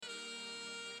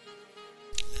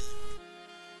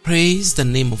Praise the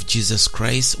name of Jesus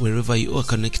Christ. Wherever you are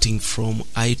connecting from,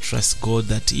 I trust God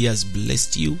that He has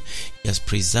blessed you, He has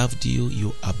preserved you,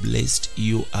 you are blessed,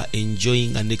 you are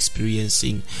enjoying and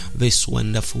experiencing this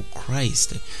wonderful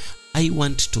Christ. I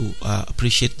want to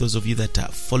appreciate those of you that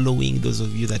are following, those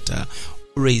of you that are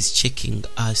always checking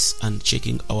us and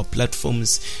checking our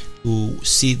platforms to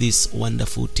see these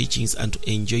wonderful teachings and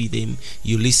to enjoy them.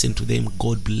 You listen to them.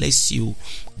 God bless you.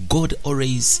 God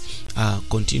always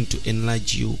continue to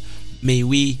enlarge you. May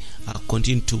we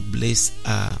continue to bless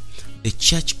the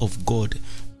Church of God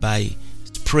by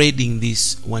spreading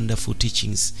these wonderful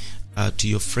teachings to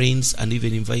your friends and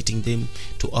even inviting them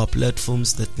to our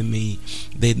platforms that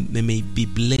they may be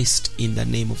blessed in the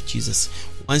name of Jesus.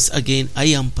 Once again, I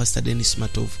am Pastor Dennis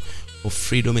Matov of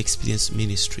Freedom Experience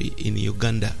Ministry in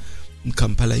Uganda, in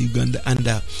Kampala, Uganda, and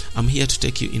I'm here to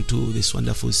take you into this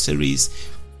wonderful series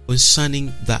concerning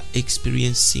the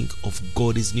experiencing of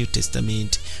God's New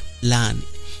Testament plan.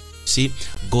 See,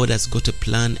 God has got a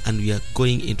plan, and we are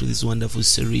going into this wonderful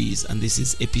series, and this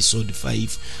is episode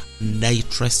 5. And I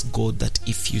trust God that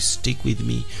if you stick with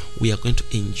me, we are going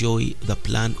to enjoy the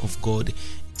plan of God.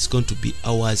 It's going to be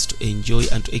ours to enjoy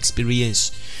and to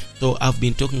experience. So I've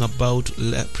been talking about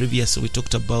previously. We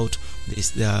talked about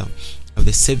this, the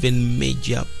 7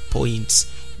 major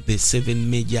points, the 7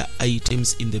 major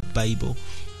items in the Bible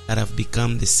that have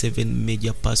become the 7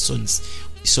 major persons.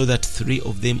 We saw that 3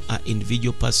 of them are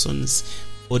individual persons.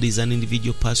 God is an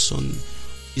individual person.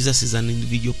 Jesus is an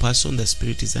individual person. The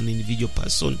Spirit is an individual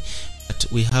person. But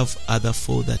we have other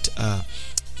 4 that are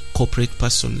corporate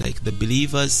person, like the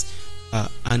believers,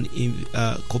 and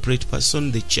corporate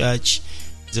person. The church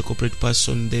is a corporate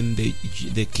person. Then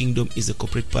the kingdom is a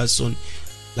corporate person,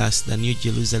 plus the New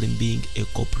Jerusalem being a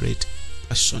corporate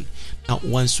person. Now,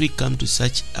 once we come to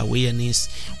such awareness,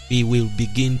 we will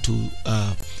begin to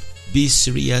be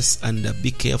serious and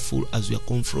be careful as we are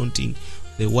confronting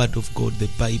the Word of God, the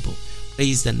Bible.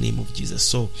 Praise the name of Jesus.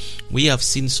 So we have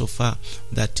seen so far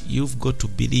that you've got to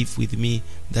believe with me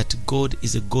that God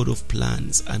is a God of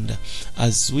plans, and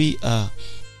as we are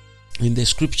in the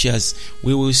scriptures,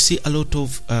 we will see a lot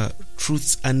of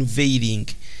truths unveiling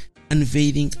and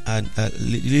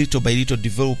little by little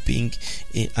developing,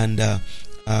 and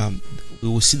we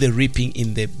will see the reaping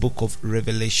in the book of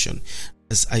Revelation.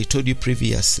 As I told you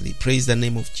previously, praise the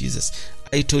name of Jesus,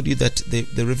 I told you that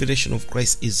the revelation of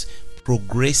Christ is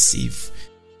progressive,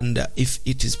 and if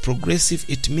it is progressive,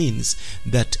 it means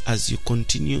that as you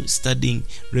continue studying,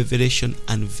 revelation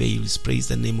unveils. Praise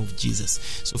the name of Jesus.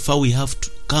 So far we have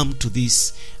to come to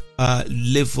this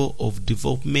level of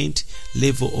development,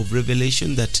 level of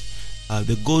revelation, that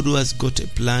the God who has got a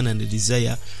plan and a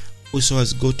desire also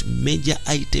has got major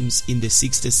items in the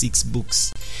 66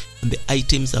 books, and the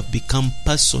items have become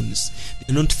persons.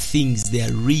 They're not things, they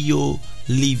are real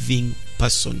living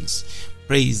persons.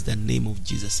 Praise the name of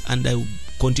Jesus. And I will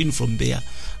continue from there,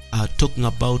 talking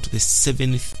about the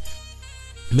 7th,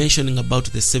 mentioning about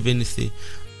the 7th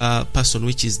person,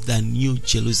 which is the New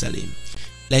Jerusalem.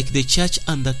 Like the church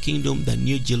and the kingdom, the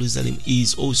New Jerusalem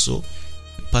is also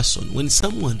a person. When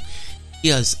someone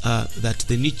hears that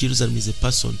the New Jerusalem is a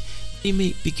person, they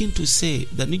may begin to say,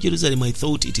 the New Jerusalem, I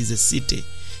thought it is a city.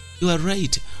 You are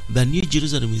right, the New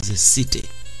Jerusalem is a city.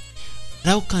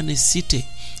 How can we say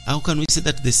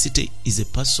that the city is a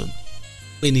person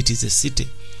when it is a city?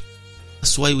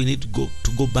 That's why we need to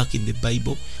go back in the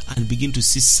Bible and begin to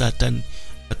see certain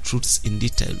truths in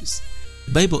details.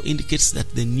 The Bible indicates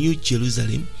that the New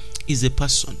Jerusalem is a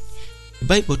person. The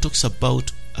Bible talks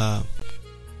about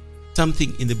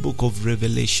something in the book of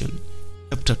Revelation,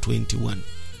 chapter 21.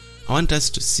 I want us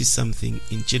to see something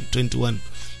in chapter 21.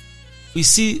 We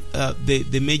see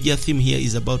the major theme here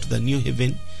is about the new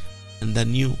heaven and the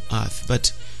new earth.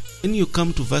 But when you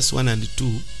come to verse 1 and 2,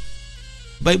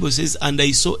 the Bible says, "And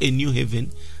I saw a new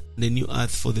heaven and a new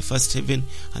earth, for the first heaven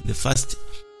and the first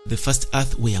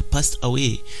earth were passed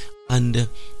away, and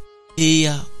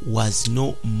there was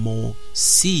no more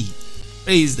sea."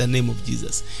 Praise the name of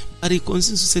Jesus. But it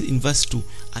continues to say in verse 2,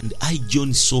 "And I,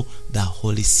 John, saw the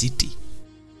holy city,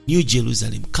 New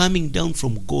Jerusalem, coming down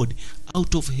from God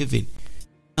out of heaven."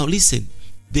 Now listen,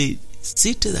 the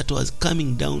city that was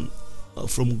coming down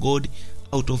from God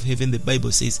out of heaven, the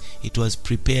Bible says it was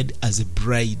prepared as a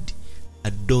bride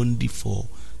adorned for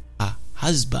a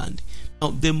husband.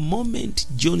 Now the moment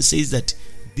John says that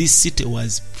this city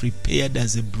was prepared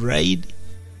as a bride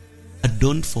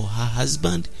adorned for her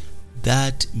husband,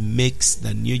 that makes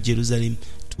the New Jerusalem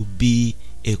to be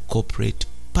a corporate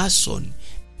person,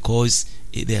 because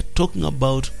they are talking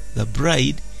about the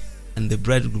bride and the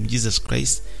bridegroom Jesus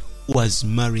Christ, who was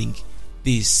marrying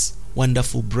this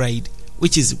wonderful bride,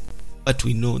 which is But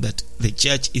we know that the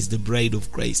church is the bride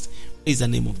of Christ. Praise the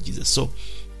name of Jesus. So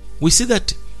we see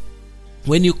that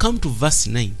when you come to verse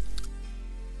 9,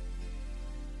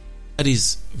 that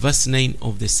is verse 9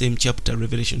 of the same chapter,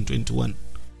 Revelation 21.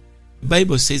 The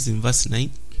Bible says in verse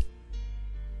 9,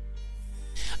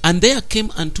 "And there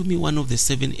came unto me one of the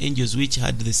 7 angels which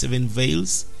had the 7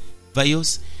 vials,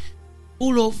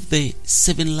 full of the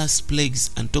 7 last plagues,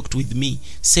 and talked with me,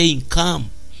 saying, Come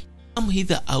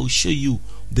hither, I will show you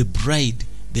the bride,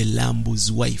 the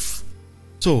Lamb's wife."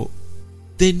 So,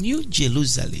 the New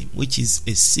Jerusalem, which is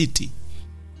a city,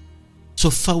 so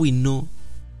far we know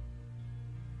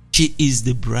she is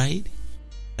the bride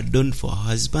adorned for her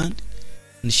husband,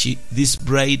 and this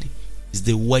bride is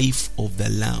the wife of the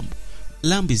Lamb.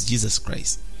 Lamb is Jesus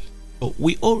Christ. So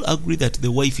we all agree that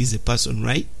the wife is a person,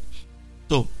 right?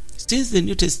 So since the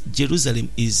New Jerusalem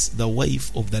is the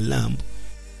wife of the Lamb,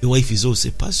 the wife is also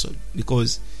a person,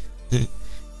 because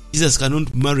Jesus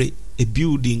cannot marry a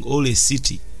building or a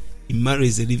city. He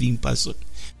marries a living person.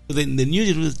 So then the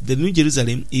New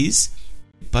Jerusalem is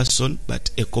a person, but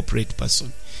a corporate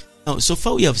person. Now, so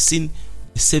far we have seen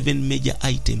the 7 major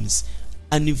items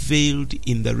unveiled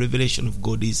in the revelation of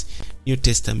God's New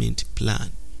Testament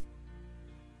plan.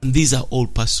 And these are all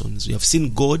persons. We have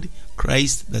seen God,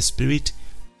 Christ, the Spirit.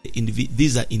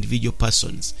 These are individual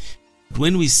persons. But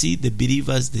when we see the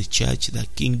believers, the church, the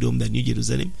kingdom, the New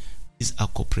Jerusalem, these are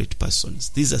corporate persons.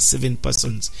 These are 7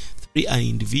 persons. 3 are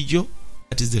individual,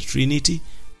 that is the Trinity,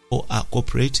 or are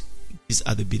corporate. These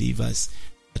are the believers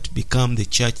that become the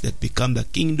church, that become the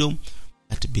kingdom,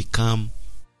 that become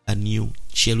a New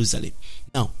Jerusalem.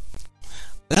 Now,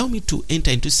 allow me to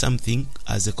enter into something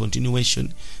as a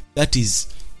continuation, that is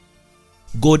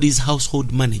God's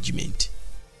household management,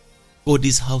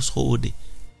 God's household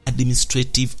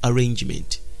administrative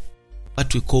arrangement,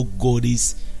 what we call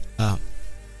God's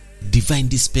divine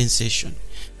dispensation,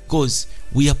 because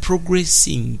we are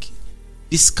progressing,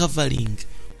 discovering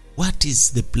what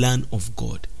is the plan of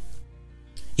God.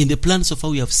 In the plan so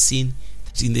far we have seen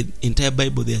that in the entire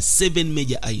Bible there are 7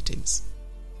 major items.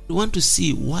 We want to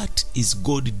see what is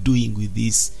God doing with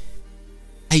these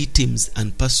items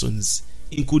and persons,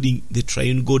 including the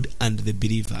triune God and the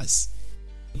believers,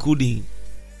 including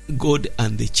God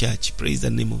and the church. Praise the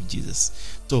name of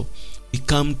Jesus. So we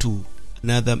come to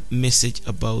another message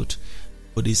about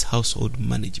God's household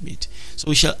management. So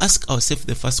we shall ask ourselves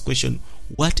the first question: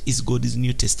 what is God's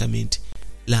New Testament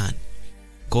plan?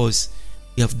 Because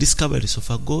we have discovered so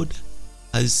far God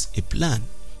has a plan,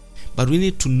 but we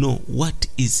need to know what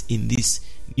is in this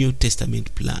New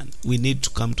Testament plan. We need to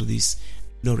come to this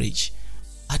knowledge.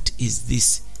 What is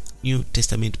this New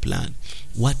Testament plan?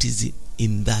 What is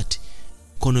in that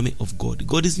economy of God?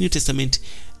 God's New Testament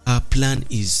plan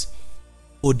is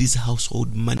God's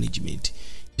household management.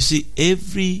 You see,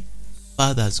 every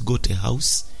father has got a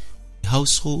house, a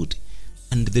household,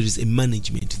 and there is a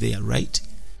management there, right?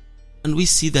 And we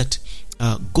see that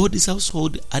God's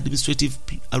household administrative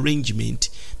arrangement,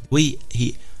 the way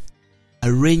he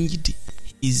arranged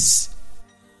his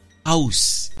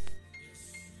house,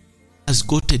 has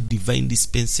got a divine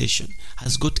dispensation,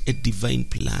 has got a divine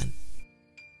plan.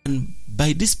 And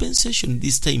by dispensation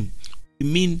this time, we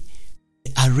mean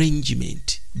the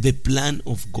arrangement, the plan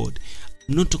of God.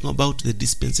 I'm not talking about the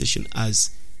dispensation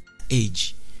as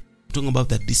age. I'm talking about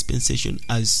that dispensation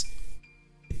as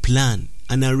a plan,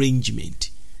 an arrangement,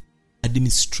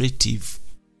 administrative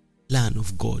plan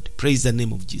of God. Praise the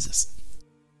name of Jesus.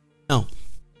 Now,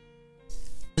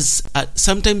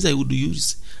 sometimes I would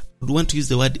want to use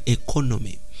the word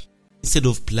economy instead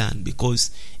of plan,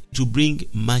 because it will bring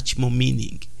much more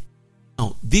meaning.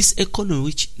 Now, this economy,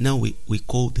 which now we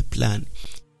call the plan,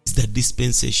 is the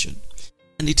dispensation.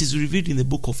 And it is revealed in the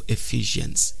book of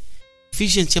Ephesians.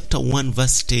 Ephesians chapter 1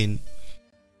 verse 10,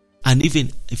 and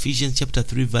even Ephesians chapter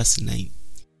 3 verse 9. You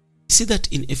see that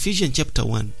in Ephesians chapter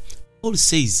 1, Paul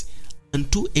says,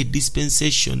 unto a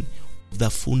dispensation of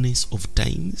the fullness of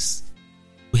times,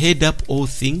 to head up all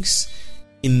things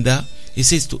in the, he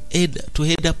says to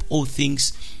head up all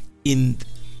things in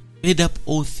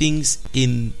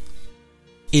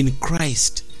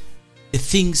Christ, the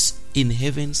things in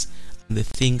heavens and the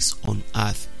things on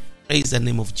earth. Praise the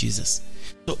name of Jesus.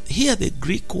 So here the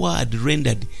Greek word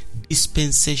rendered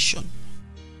dispensation,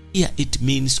 here it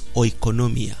means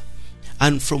oikonomia,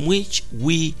 and from which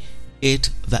we get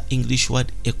the English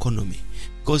word economy.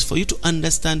 Because for you to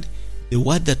understand the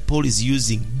word that Paul is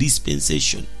using,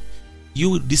 dispensation, you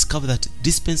will discover that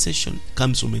dispensation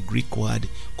comes from a Greek word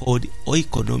called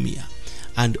oikonomia,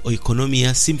 and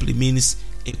oikonomia simply means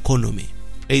economy.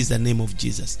 Praise the name of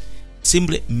Jesus.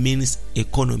 Simply means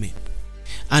economy.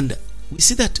 And we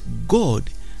see that God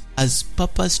has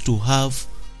purpose to have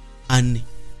an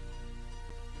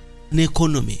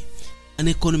economy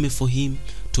for him,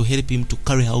 to help him to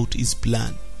carry out his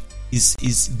plan, his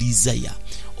desire.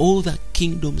 All the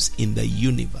kingdoms in the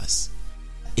universe,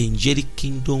 angelic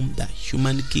kingdom, the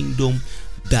human kingdom,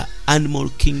 the animal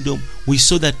kingdom. We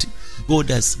saw that God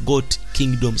has got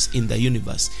kingdoms in the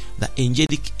universe. The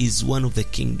angelic is one of the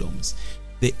kingdoms.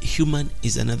 The human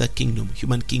is another kingdom,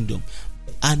 human kingdom.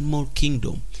 The animal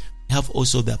kingdom. We have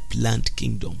also the plant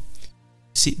kingdom.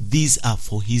 See, these are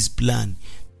for his plan.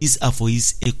 These are for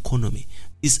his economy.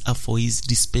 These are for his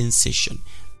dispensation.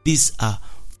 These are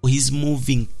for his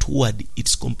moving toward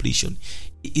its completion.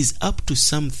 He is up to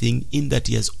something in that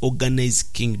he has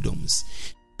organized kingdoms.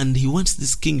 And he wants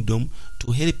this kingdom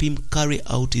to help him carry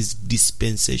out his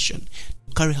dispensation,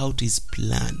 to carry out his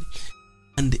plan.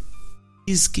 And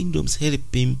his kingdoms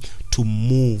help him to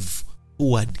move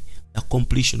toward the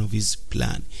completion of his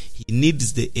plan. He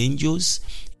needs the angels,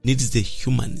 he needs the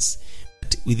humans.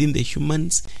 But within the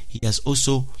humans, he has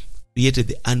also created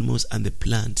the animals and the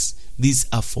plants. These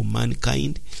are for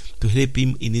mankind to help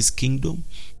him in his kingdom.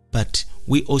 But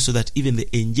we also that even the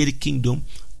angelic kingdom,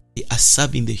 they are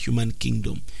serving the human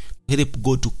kingdom to help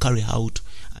God to carry out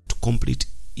and to complete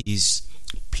his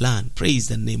plan. Praise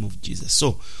the name of Jesus.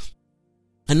 So,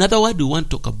 another word we want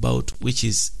to talk about, which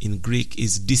is in Greek,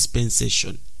 is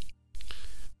dispensation.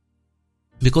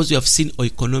 Because we have seen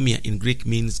oikonomia in Greek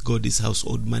means God is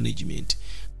household management.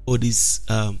 God is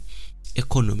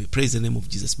economy. Praise the name of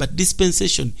Jesus. But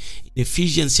dispensation in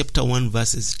Ephesians chapter 1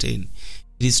 verses 10,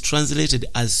 it is translated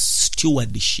as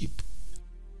stewardship.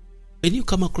 When you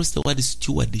come across the word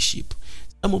stewardship,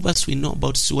 some of us, we know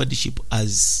about stewardship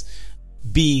as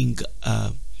being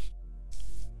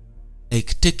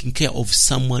like taking care of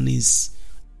someone's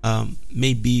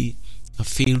maybe a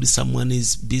field,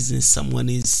 someone's business,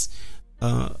 someone's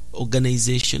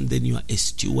organization. Then you are a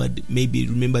steward. Maybe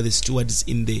remember the stewards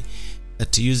in the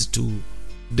that used to,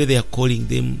 they are calling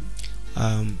them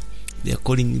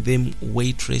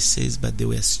waitresses, but they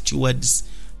were stewards.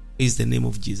 Is the name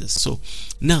of Jesus. So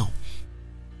now,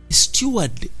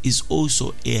 steward is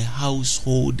also a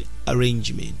household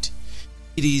arrangement.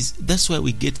 That's why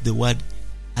we get the word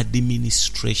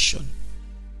administration.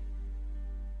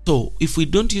 So if we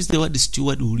don't use the word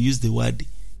steward, we'll use the word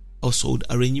household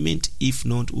arrangement. If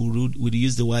not, we'll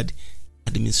use the word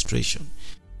administration.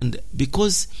 And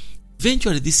because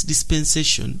eventually this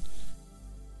dispensation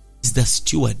is the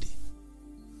stewardship.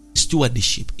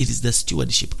 It is the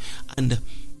stewardship. And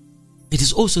it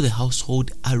is also the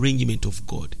household arrangement of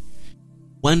God.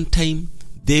 One time,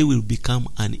 they will become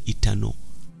an eternal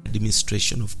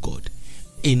administration of God.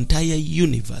 The entire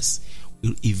universe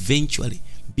will eventually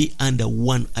be under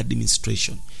one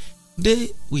administration.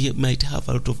 Today, we might have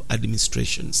a lot of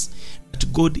administrations,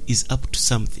 but God is up to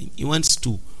something. He wants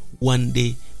to one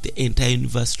day the entire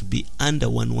universe to be under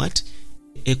one what?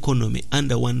 Economy,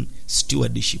 under one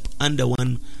stewardship, under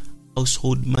one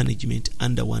household management,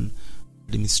 under one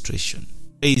administration.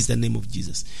 Praise the name of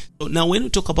Jesus. So now when we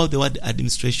talk about the word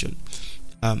administration,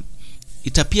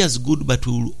 it appears good, but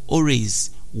we will always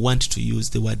want to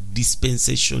use the word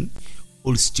dispensation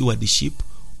or stewardship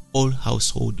or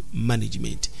household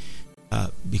management,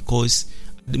 because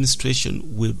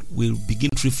administration will begin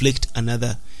to reflect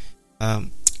another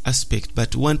aspect,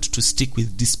 but we want to stick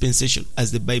with dispensation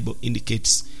as the Bible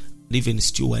indicates, and even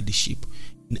stewardship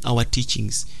in our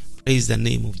teachings. Praise the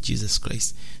name of Jesus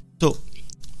Christ. So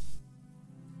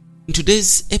in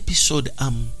today's episode,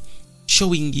 I'm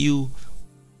showing you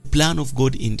the plan of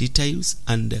God in details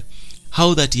and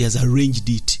how that he has arranged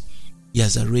it. He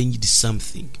has arranged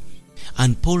something.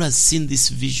 And Paul has seen this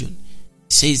vision. He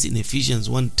says in Ephesians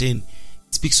 1:10, he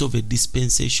speaks of a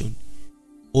dispensation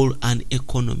or an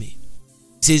economy.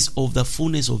 He says of the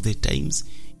fullness of the times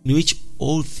in which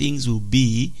all things will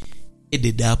be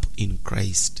headed up in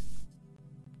Christ.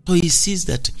 So he sees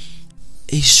that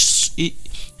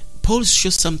Paul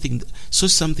shows something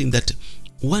that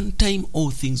one time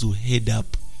all things will head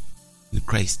up in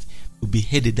Christ, will be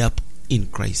headed up in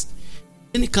Christ.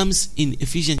 Then he comes in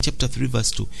Ephesians chapter 3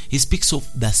 verse 2. He speaks of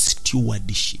the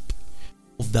stewardship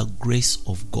of the grace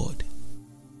of God.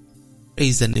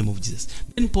 Praise the name of Jesus.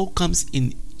 Then Paul comes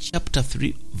in chapter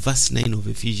 3 verse 9 of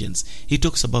Ephesians. He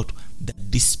talks about the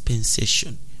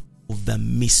dispensation of the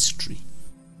mystery.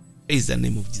 Praise the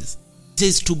name of Jesus. He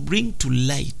says to bring to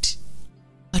light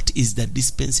what is the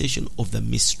dispensation of the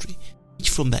mystery, which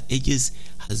from the ages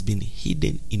has been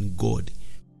hidden in God,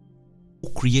 who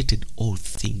created all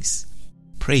things.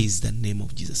 Praise the name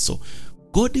of Jesus. So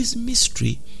God's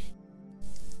mystery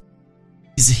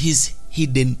is his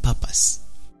hidden purpose.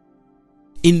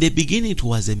 In the beginning it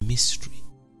was a mystery.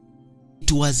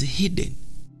 It was hidden,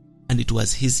 and it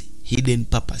was his hidden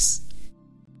purpose.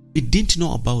 We didn't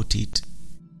know about it.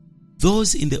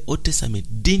 Those in the Old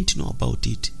Testament didn't know about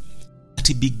it, but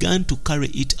he began to carry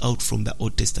it out from the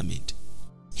Old Testament.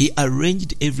 He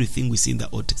arranged everything we see in the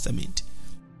Old Testament.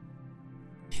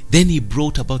 Then he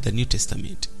brought about the New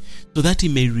Testament so that he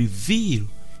may reveal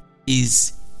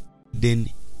his hidden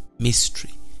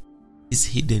mystery, his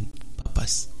hidden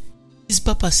purpose. His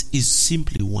purpose is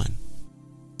simply one.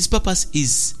 His purpose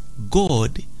is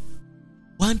God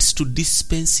wants to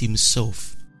dispense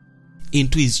himself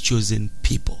into his chosen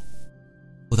people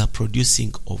for the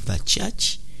producing of the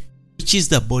church, which is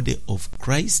the body of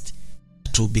Christ,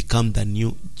 to become the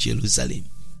new Jerusalem.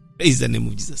 Praise the name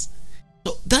of Jesus.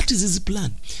 So that is his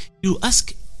plan. You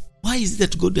ask, why is it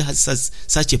that God has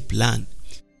such a plan?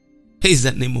 Praise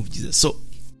the name of Jesus. So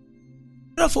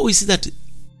therefore we see that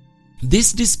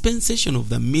this dispensation of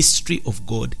the mystery of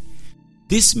God,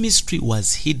 this mystery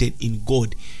was hidden in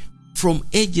God from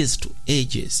ages to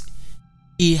ages.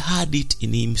 He had it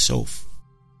in himself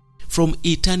from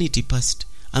eternity past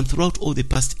and throughout all the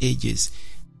past ages.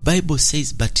 Bible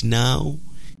says, but now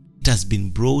it has been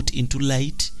brought into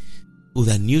light to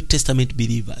the New Testament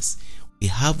believers. We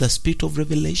have the spirit of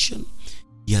revelation.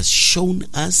 He has shown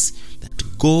us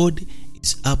that God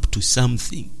is up to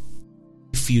something.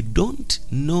 If you don't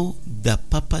know the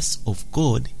purpose of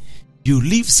God, you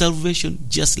leave salvation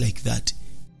just like that,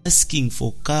 asking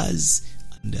for cars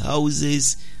and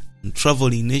houses and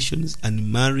traveling nations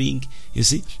and marrying, you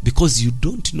see, because you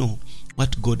don't know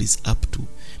what God is up to.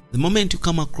 The moment you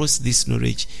come across this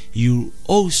knowledge, you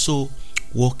also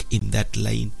walk in that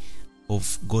line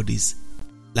of God's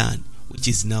plan, which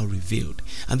is now revealed.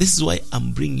 And this is why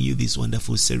I'm bringing you this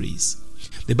wonderful series.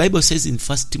 The Bible says in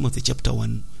 1 Timothy chapter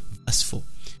 1 verse 4,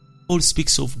 Paul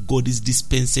speaks of God's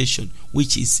dispensation,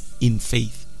 which is in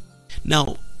faith.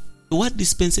 Now, the word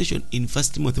dispensation in 1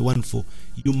 Timothy 1:4,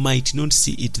 you might not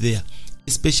see it there,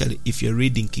 especially if you're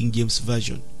reading King James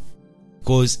Version,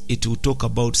 because it will talk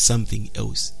about something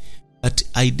else. But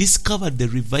I discovered the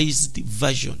revised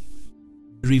version.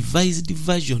 Revised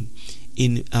version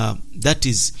in that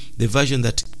is the version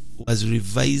that was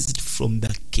revised from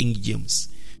the King James.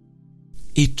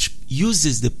 It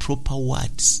uses the proper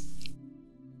words,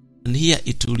 and here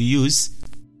it will use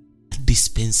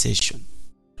dispensation.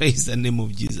 Praise the name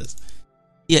of Jesus.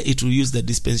 Here it will use the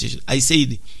dispensation. I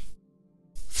said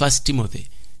 1 Timothy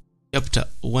chapter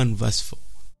 1 verse 4.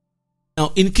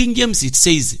 Now in King James it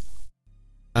says,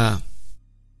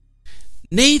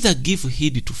 neither give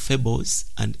heed to fables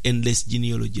and endless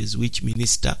genealogies which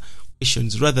minister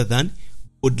questions rather than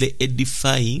godly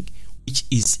edifying, which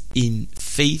is in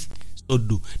faith, so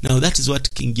do. Now that is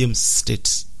what King James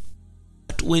states.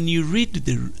 But when you read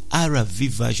the RV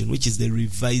version, which is the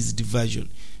revised version,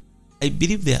 I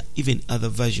believe there are even other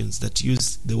versions that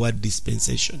use the word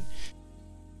dispensation.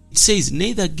 It says,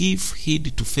 neither give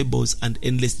heed to fables and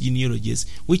endless genealogies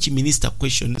which minister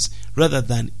questions rather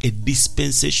than a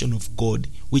dispensation of God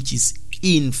which is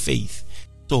in faith.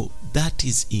 So that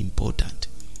is important.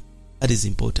 That is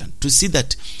important. To see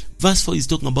that verse 4 is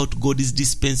talking about God's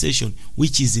dispensation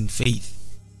which is in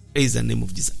faith. Praise the name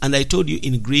of Jesus. And I told you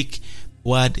in Greek,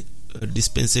 word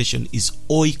dispensation is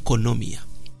oikonomia.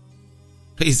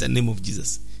 Praise the name of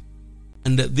Jesus.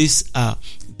 And this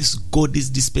God's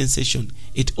dispensation,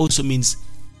 it also means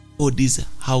God's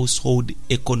household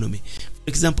economy. For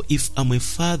example, if I'm a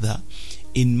father,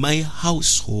 in my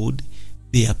household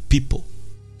there are people,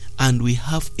 and we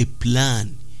have a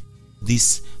plan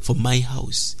this for my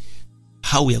house,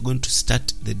 how we are going to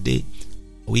start the day,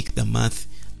 week, the month,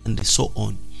 and so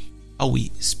on. How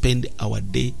we spend our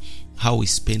day, how we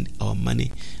spend our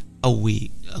money, how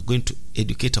we are going to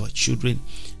educate our children,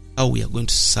 how we are going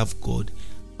to serve God.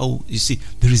 How, you see,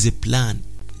 there is a plan.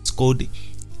 It's called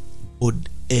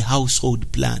a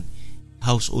household plan,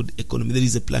 household economy. There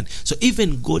is a plan. So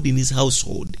even God in his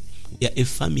household, we are a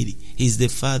family. He is the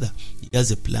father. He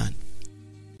has a plan.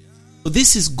 So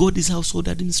this is God's household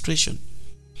administration.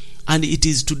 And it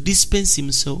is to dispense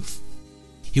himself.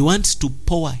 He wants to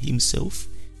pour himself.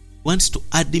 He wants to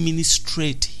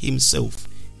administrate himself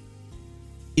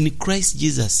in Christ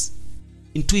Jesus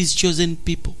into his chosen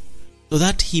people, so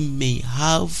that he may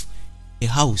have a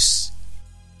house,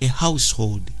 a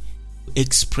household to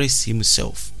express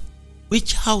himself.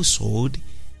 Which household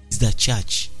is the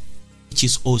church, which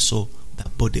is also the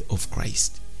body of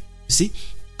Christ. You see,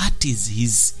 that is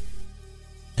his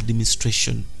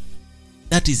administration.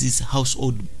 That is his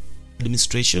household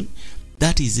administration.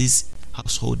 That is his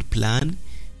household plan.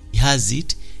 He has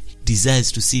it. He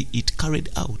desires to see it carried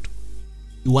out.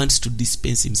 He wants to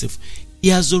dispense himself. He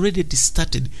has already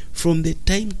started. From the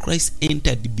time Christ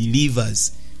entered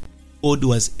believers, God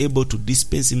was able to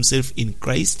dispense himself in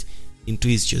Christ into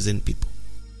his chosen people.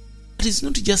 But it's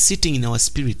not just sitting in our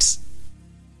spirits,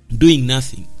 doing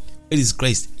nothing. Where is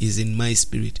Christ? Is in my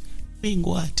spirit. Doing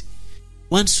what?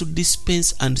 Wants to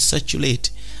dispense and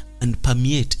saturate and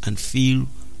permeate and fill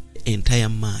the entire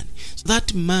man. So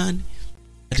that man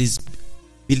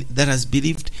that has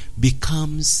believed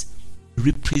becomes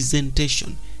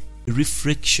representation, a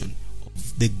reflection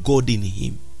of the God in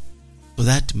him. So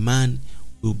that man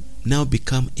will now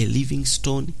become a living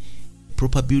stone,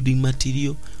 proper building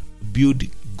material, to build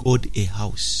God a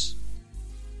house.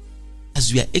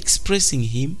 As we are expressing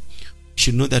him, we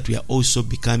should know that we are also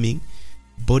becoming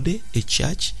a body, a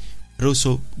church. We're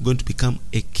also going to become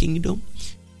a kingdom.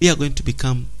 We are going to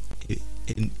become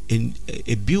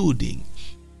a building.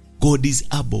 God is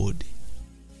abode.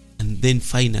 And then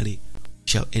finally, we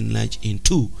shall enlarge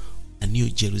into a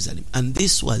new Jerusalem. And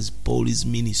this was Paul's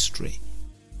ministry.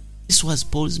 This was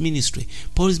Paul's ministry.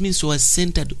 Paul's ministry was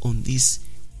centered on this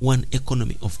one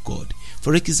economy of God.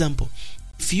 For example,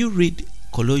 if you read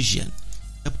Colossians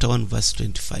chapter 1 verse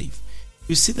 25,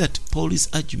 you see that Paul's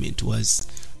argument was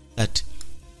that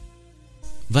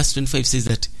verse 25 says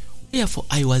that, "Wherefore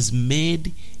I was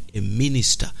made a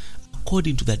minister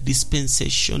according to the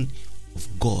dispensation of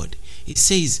God." It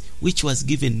says, "which was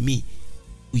given me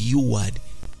you word."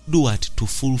 Do what? To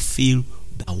fulfill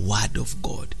the word of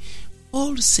God.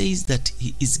 Paul says that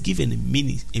he is given a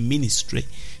ministry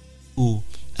to,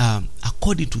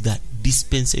 according to that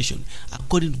dispensation,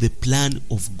 according to the plan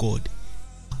of God,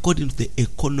 according to the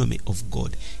economy of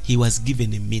God. He was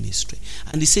given a ministry.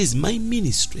 And he says, my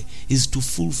ministry is to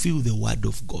fulfill the word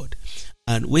of God.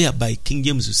 And whereby King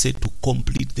James will say to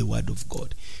complete the word of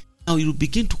God. Now you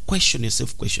begin to question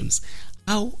yourself questions.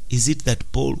 How is it that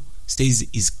Paul says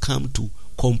is come to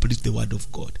complete the word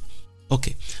of God?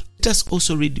 Okay, let us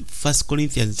also read 1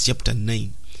 Corinthians chapter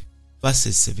 9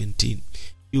 verses 17.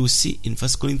 You will see in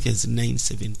 1 Corinthians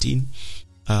 9:17,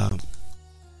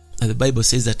 the Bible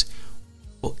says that,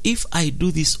 "For if I do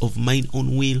this of mine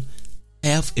own will, I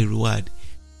have a reward.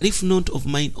 But if not of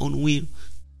mine own will,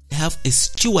 I have a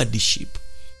stewardship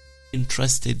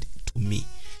entrusted to me."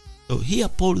 So here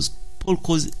Paul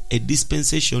calls a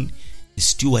dispensation a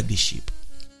stewardship.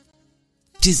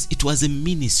 It was a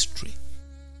ministry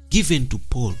given to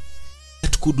Paul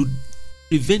that could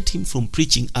prevent him from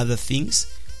preaching other things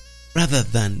rather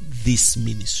than this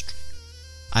ministry.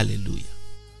 Hallelujah.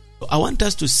 So I want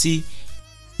us to see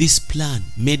this plan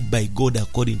made by God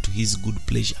according to his good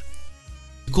pleasure.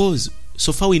 Because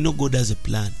so far we know God has a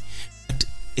plan. But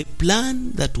a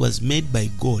plan that was made by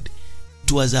God,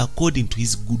 it was according to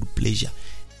his good pleasure.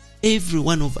 Every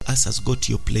one of us has got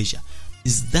your pleasure.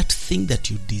 Is that thing that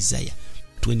you desire.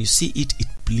 But when you see it, it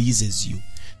pleases you.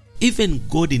 Even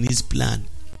God in his plan,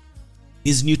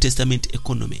 his New Testament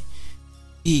economy,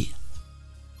 he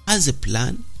has a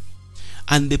plan,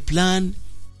 and the plan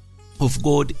of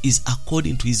God is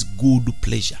according to his good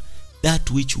pleasure, that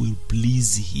which will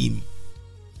please him.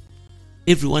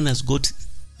 Everyone has got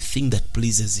a thing that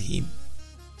pleases him.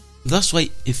 That's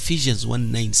why Ephesians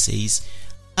 1:9 says,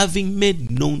 "Having made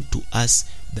known to us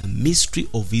the mystery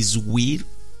of his will,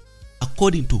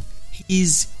 according to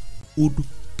his good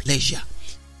pleasure,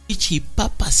 which he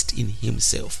purposed in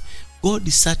himself."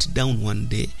 God sat down one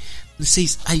day and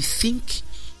says, I think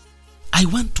I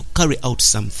want to carry out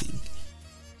something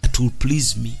that will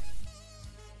please me.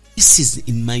 This is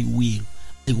in my will.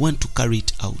 I want to carry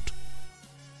it out.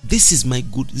 This is my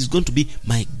good. This is going to be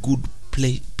my good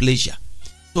pleasure.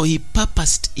 So he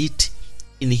purposed it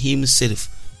in himself.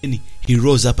 And he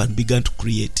rose up and began to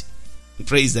create.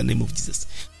 Praise the name of Jesus.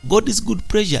 God's good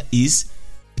pleasure is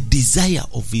the desire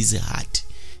of his heart.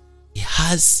 He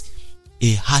has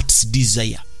a heart's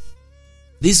desire.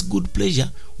 This good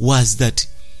pleasure was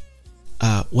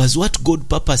what God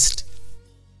purposed.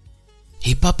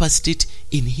 He purposed it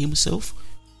in himself,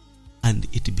 and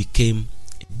it became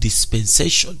a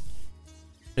dispensation.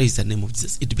 Praise the name of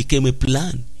Jesus. It became a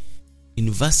plan.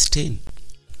 In verse 10,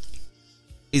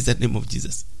 praise the name of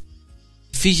Jesus.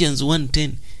 Ephesians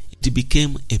 1:10, it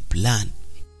became a plan.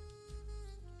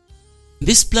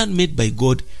 This plan made by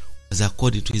God was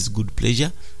according to his good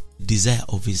pleasure, desire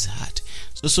of his heart.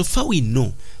 So far we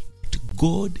know that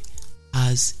God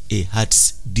has a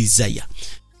heart's desire.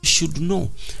 You should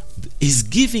know he's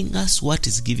giving us what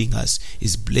he's giving us,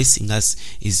 is blessing us,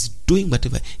 is doing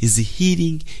whatever, is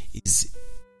healing, is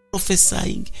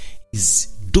prophesying, is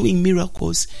doing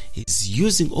miracles, is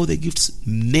using all the gifts,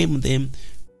 name them,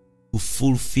 to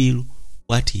fulfill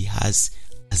what he has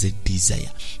as a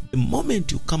desire. The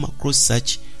moment you come across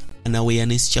such an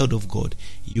awareness, child of God,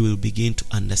 you will begin to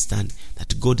understand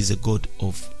that God is a God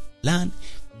of plan.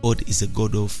 God is a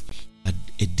God of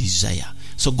a desire.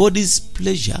 So God's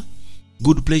pleasure,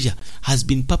 good pleasure, has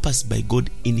been purposed by God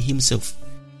in himself.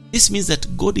 This means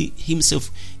that God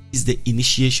himself is the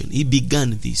initiation. He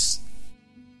began this.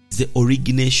 It's the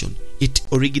origination. It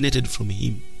originated from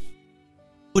him.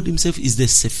 God himself is the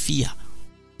sphere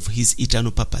of his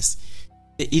eternal purpose.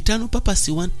 The eternal purpose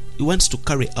he wants to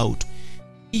carry out.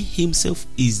 He himself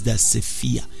is the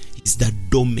sphere. He's the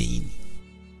domain.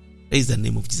 Praise the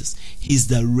name of Jesus. He's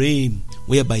the realm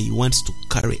whereby he wants to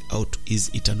carry out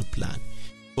his eternal plan.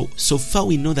 So far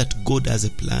we know that God has a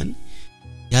plan.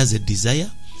 He has a desire.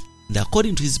 And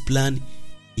according to his plan,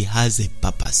 he has a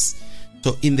purpose.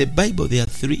 So in the Bible, there are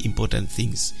three important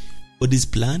things. God's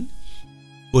plan,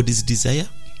 God's desire,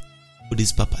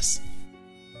 God's purpose.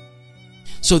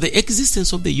 So the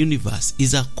existence of the universe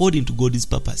is according to God's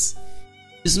purpose.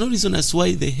 There's no reason as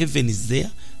why the heaven is there,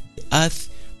 the earth,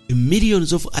 the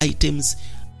millions of items,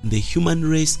 the human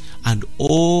race, and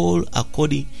all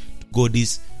according to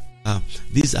God's.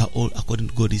 These are all according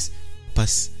to God's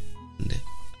purpose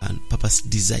and purpose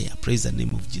desire. Praise the name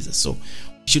of Jesus. So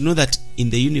we should know that in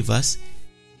the universe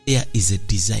there is a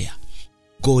desire.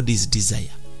 God is desire.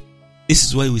 This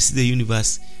is why we see the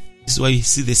universe. This is why we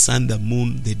see the sun, the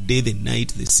moon, the day, the night,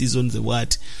 the seasons, the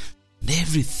what, and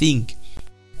everything,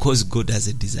 because God has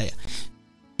a desire.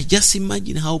 Just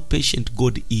imagine how patient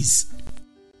God is.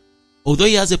 Although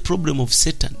he has a problem of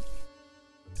Satan,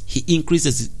 he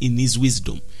increases in his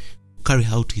wisdom to carry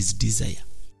out his desire.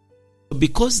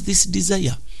 Because this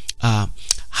desire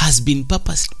has been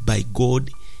purposed by God,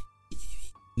 he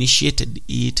initiated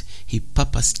it, he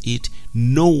purposed it,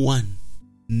 no one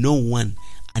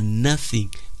and nothing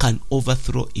can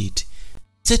overthrow it.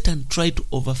 Satan tried to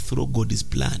overthrow God's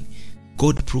plan.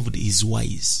 God proved he is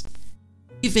wise.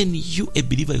 Even you, a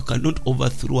believer, you cannot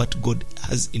overthrow what God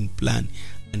has in plan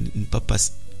and in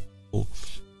purpose for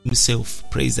himself.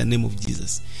 Praise the name of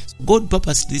Jesus. So God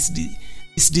purposed this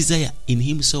desire in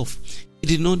himself. He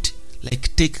did not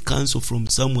take counsel from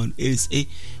someone else.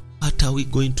 What are we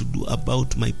going to do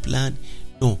about my plan?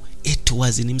 No, it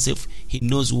was in himself. He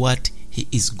knows what he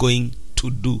is going to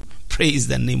do. Praise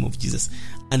the name of Jesus.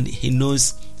 And he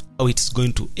knows how it is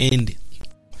going to end.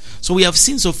 So we have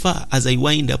seen so far, as I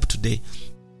wind up today,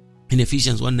 in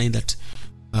Ephesians 1:9, that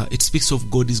it speaks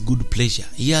of God's good pleasure.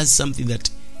 He has something that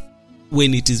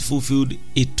when it is fulfilled,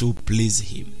 it will please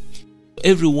him.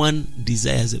 Everyone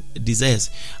desires,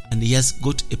 and he has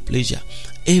got a pleasure.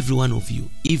 Every one of you,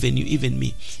 even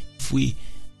me. If we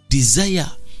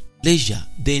desire pleasure,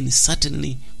 then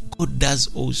certainly God does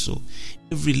also.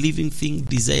 Every living thing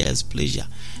desires pleasure.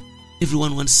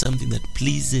 Everyone wants something that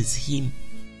pleases him.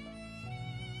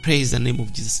 Praise the name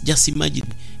of Jesus. Just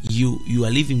imagine you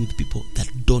are living with people that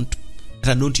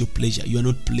are not your pleasure. You are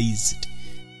not pleased.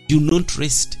 You not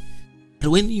rest.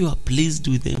 And when you are pleased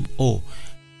with them,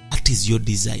 that is your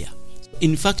desire.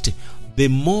 In fact, the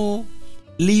more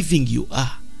living you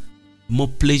are, the more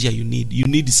pleasure you need. You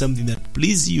need something that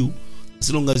pleases you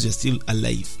as long as you are still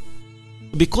alive.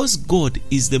 Because God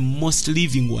is the most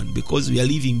living one, because we are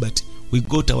living, but we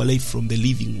got our life from the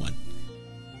living one.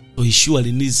 So he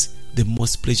surely needs the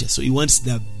most pleasure. So he wants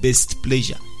the best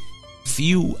pleasure. If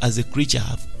you as a creature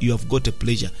have got a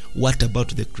pleasure, what about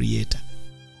the Creator?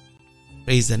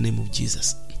 Praise the name of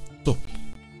Jesus. So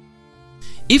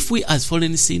if we as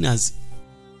fallen sinners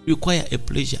require a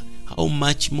pleasure, how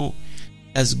much more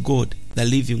does God, the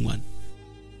living one?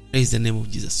 Praise the name of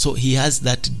Jesus. So he has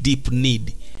that deep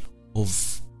need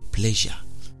of pleasure.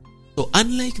 So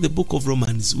unlike the book of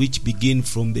Romans, which begin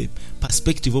from the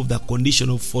perspective of the condition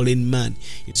of fallen man,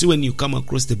 you see when you come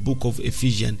across the book of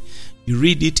Ephesians, you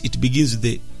read it begins with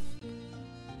the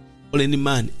fallen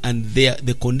man and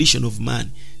the condition of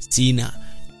man, sinner.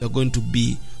 You are going to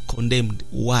be condemned.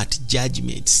 What?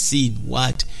 Judgment, sin,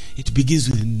 what? It begins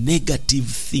with negative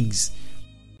things.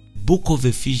 Book of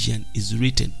Ephesians is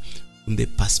written from the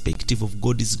perspective of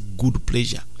God's good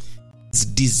pleasure, his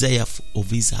desire of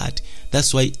his heart.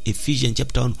 That's why Ephesians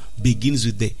chapter 1 begins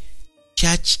with the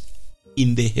church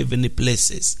in the heavenly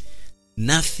places.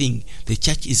 Nothing. The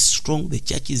church is strong. The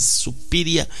church is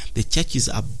superior. The church is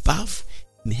above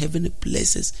in heavenly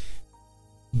places.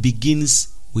 Begins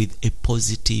with a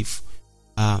positive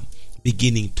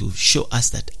beginning to show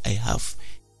us that I have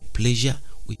pleasure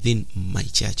within my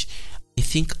church. I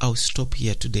think I'll stop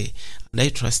here today, and I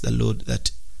trust the Lord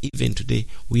that even today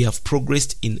we have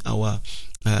progressed in our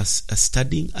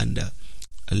studying and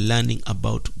learning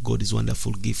about God's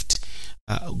wonderful gift,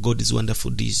 God's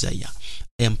wonderful desire.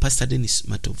 I am Pastor Dennis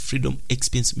Matt of Freedom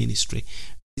Experience Ministry.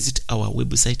 visit our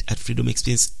website at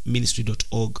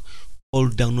freedomexperienceministry.org or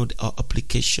download our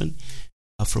application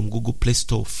from Google Play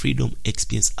Store, Freedom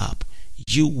Experience app.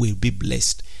 You will be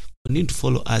blessed. Continue to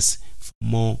follow us for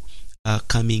more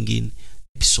coming in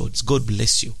episodes. God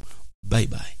bless you.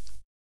 Bye-bye.